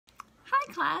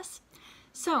class.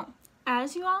 So,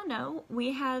 as you all know,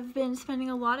 we have been spending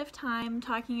a lot of time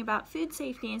talking about food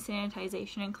safety and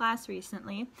sanitization in class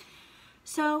recently.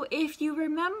 So, if you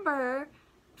remember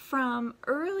from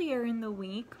earlier in the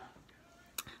week,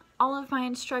 all of my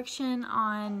instruction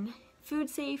on food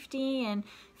safety and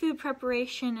food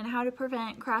preparation and how to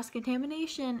prevent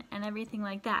cross-contamination and everything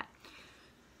like that.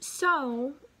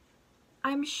 So,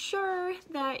 I'm sure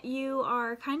that you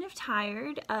are kind of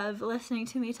tired of listening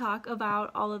to me talk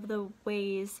about all of the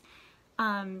ways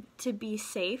to be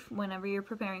safe whenever you're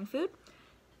preparing food.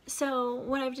 So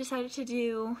what I've decided to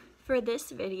do for this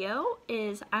video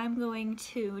is I'm going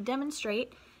to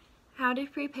demonstrate how to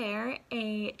prepare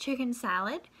a chicken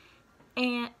salad,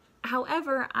 and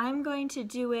however I'm going to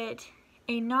do it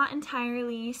a not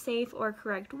entirely safe or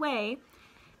correct way.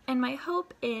 And my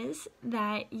hope is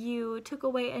that you took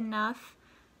away enough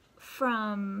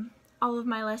from all of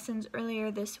my lessons earlier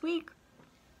this week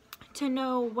to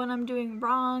know what I'm doing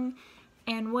wrong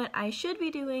and what I should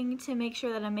be doing to make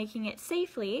sure that I'm making it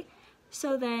safely,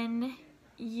 so then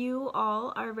you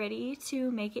all are ready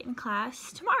to make it in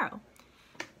class tomorrow.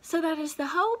 So that is the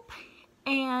hope,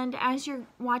 and as you're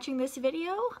watching this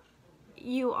video,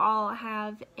 you all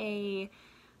have a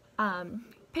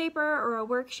paper or a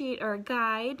worksheet or a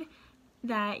guide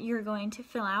that you're going to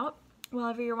fill out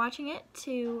whenever you're watching it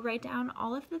to write down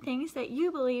all of the things that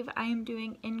you believe I am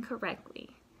doing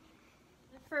incorrectly.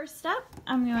 First up,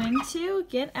 I'm going to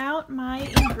get out my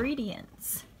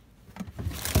ingredients.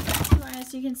 So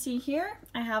as you can see here,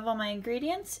 I have all my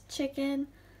ingredients: chicken,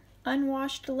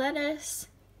 unwashed lettuce,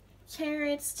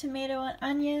 carrots, tomato and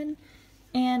onion,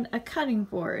 and a cutting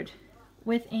board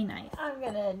with a knife. I'm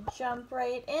gonna jump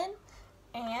right in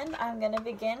and I'm gonna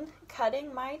begin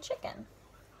cutting my chicken.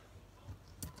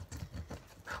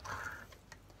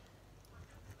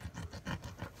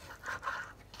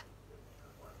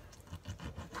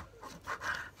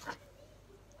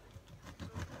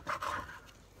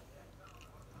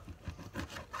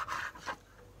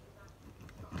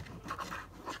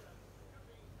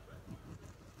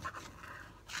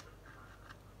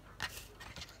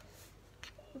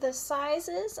 The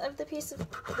sizes of the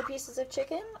pieces of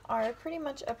chicken are pretty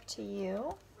much up to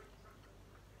you.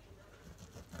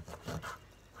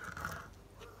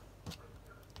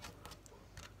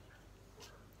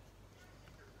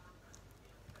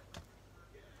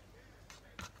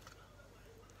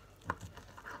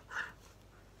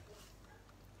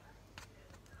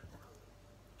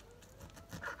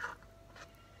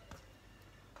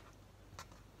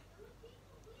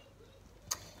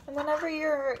 And whenever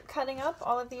you're cutting up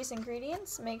all of these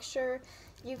ingredients, make sure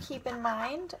you keep in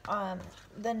mind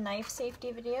the knife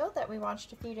safety video that we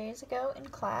watched a few days ago in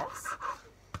class.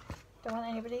 Don't want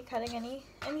anybody cutting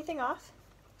anything off.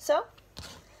 So,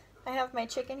 I have my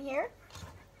chicken here.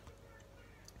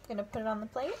 I'm going to put it on the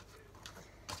plate.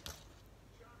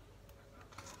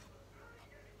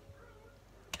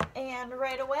 And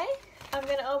right away, I'm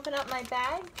going to open up my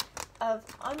bag of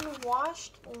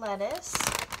unwashed lettuce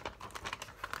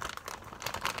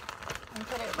and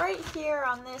put it right here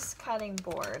on this cutting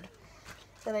board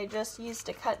that I just used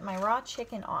to cut my raw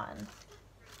chicken on.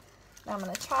 Now I'm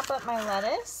going to chop up my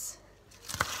lettuce.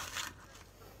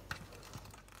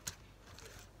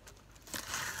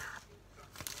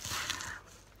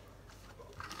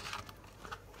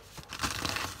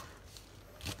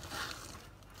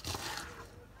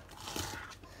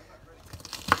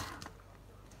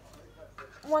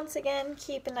 Once again,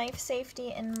 keep knife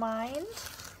safety in mind,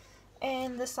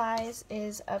 and the size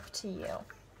is up to you.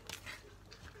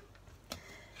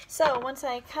 So once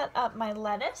I cut up my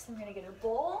lettuce, I'm going to get a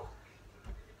bowl.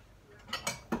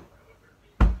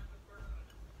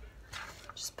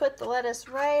 Just put the lettuce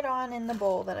right on in the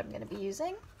bowl that I'm going to be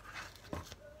using.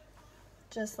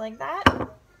 Just like that.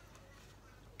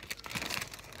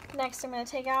 Next, I'm going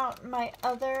to take out my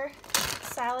other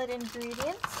salad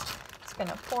ingredients. Just going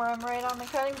to pour them right on the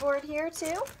cutting board here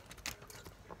too.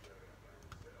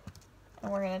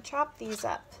 And we're going to chop these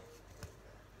up.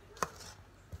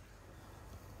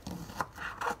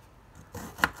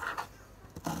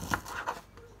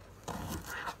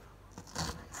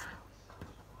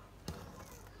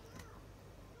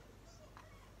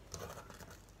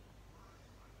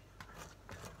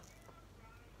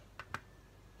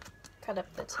 Cut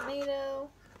up the tomato.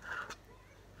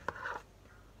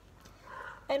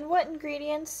 And what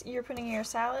ingredients you're putting in your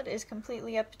salad is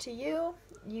completely up to you.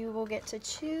 You will get to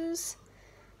choose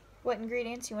what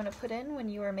ingredients you want to put in when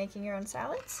you are making your own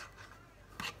salads.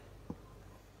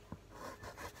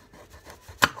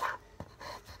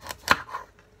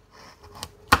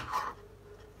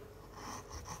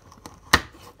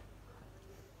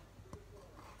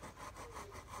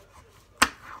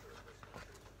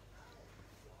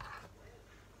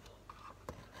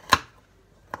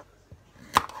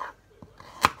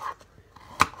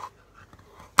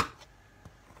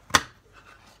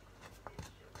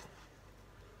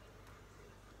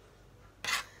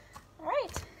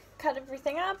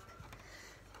 everything up.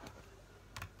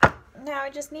 Now I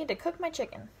just need to cook my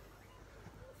chicken.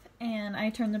 And I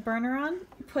turned the burner on,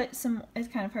 put some, it's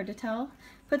kind of hard to tell,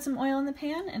 put some oil in the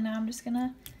pan, and now I'm just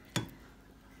gonna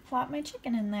plop my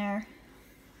chicken in there.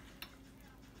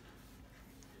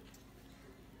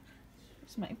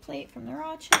 Here's my plate from the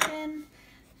raw chicken,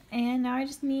 and now I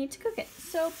just need to cook it.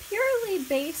 So purely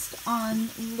based on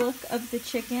look of the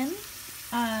chicken,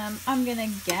 I'm gonna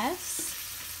guess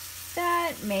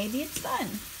that maybe it's done.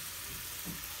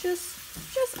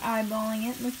 Just eyeballing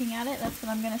it, looking at it, that's what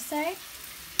I'm gonna say.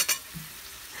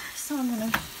 So I'm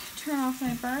gonna turn off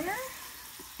my burner,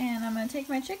 and I'm gonna take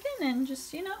my chicken and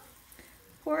just, you know,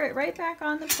 pour it right back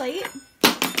on the plate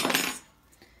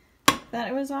that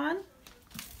it was on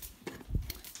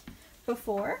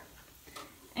before,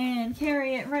 and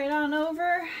carry it right on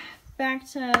over back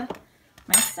to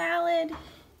my salad.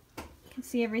 You can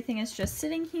see everything is just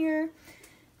sitting here,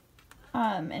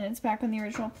 and it's back on the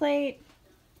original plate.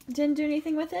 Didn't do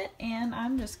anything with it, and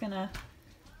I'm just gonna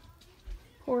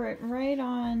pour it right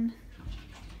on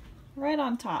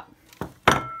top.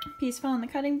 Piece fell on the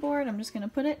cutting board. I'm just gonna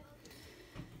put it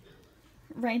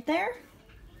right there,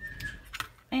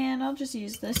 and I'll just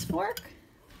use this fork,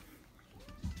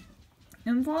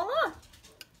 and voila!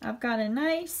 I've got a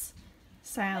nice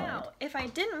salad. Now, if I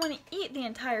didn't want to eat the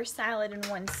entire salad in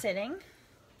one sitting,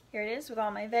 here it is with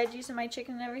all my veggies and my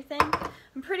chicken and everything.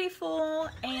 I'm pretty full,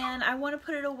 and I want to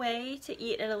put it away to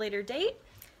eat at a later date.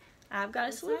 I've got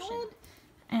a solution.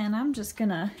 And I'm just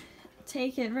gonna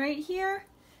take it right here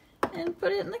and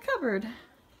put it in the cupboard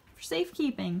for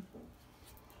safekeeping.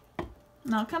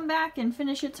 And I'll come back and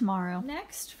finish it tomorrow.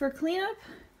 Next, for cleanup,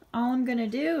 all I'm gonna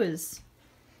do is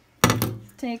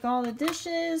take all the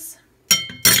dishes,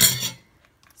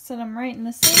 set them right in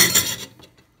the sink,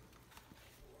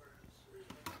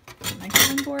 put my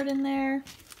cutting board in there,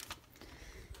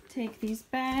 take these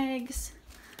bags,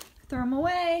 throw them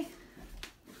away.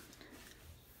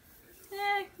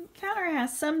 Counter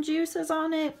has some juices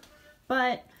on it,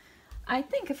 but I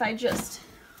think if I just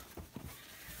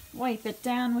wipe it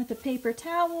down with a paper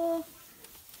towel,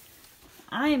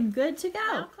 I'm good to go.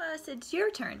 Now class, it's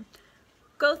your turn.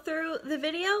 Go through the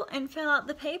video and fill out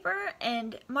the paper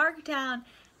and mark down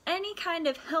any kind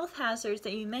of health hazards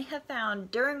that you may have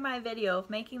found during my video of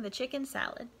making the chicken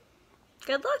salad.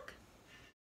 Good luck!